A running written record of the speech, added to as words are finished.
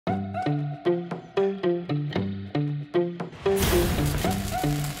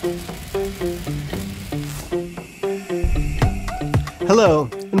Hello,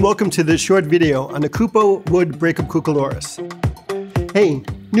 and welcome to this short video on the Kupo Wood Break-Up Cucoloris. Hey,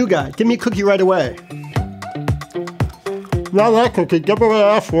 new guy, give me a cookie right away. Not that cookie, give me what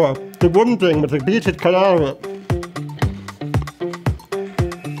I asked for. The wooden thing with the beads cut out of it.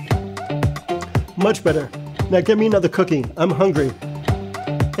 Much better. Now get me another cookie, I'm hungry.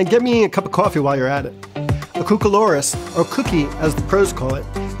 And get me a cup of coffee while you're at it. A cucoloris, or cookie as the pros call it,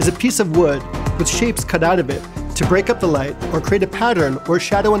 is a piece of wood with shapes cut out of it to break up the light or create a pattern or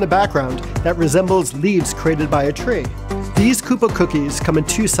shadow in the background that resembles leaves created by a tree. These Kupo cookies come in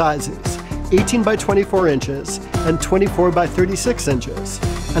two sizes, 18 by 24 inches and 24 by 36 inches,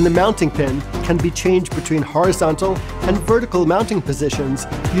 and the mounting pin can be changed between horizontal and vertical mounting positions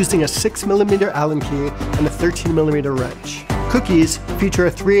using a 6mm Allen key and a 13mm wrench. Cookies feature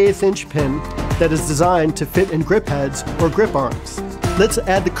a 3/8 inch pin that is designed to fit in grip heads or grip arms. Let's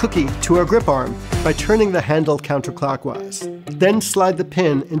add the cookie to our grip arm by turning the handle counterclockwise. Then slide the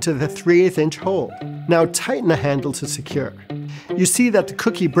pin into the 3/8 inch hole. Now tighten the handle to secure. You see that the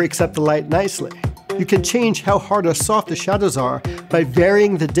cookie breaks up the light nicely. You can change how hard or soft the shadows are by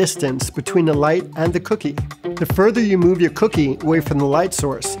varying the distance between the light and the cookie. The further you move your cookie away from the light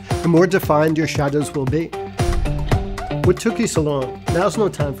source, the more defined your shadows will be. What took you so long? Now's no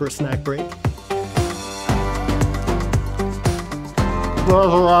time for a snack break.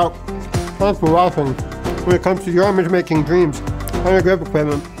 Thanks for watching. When it comes to your image-making dreams and your grip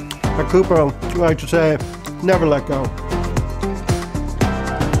equipment, at Kupo, I like to say, never let go.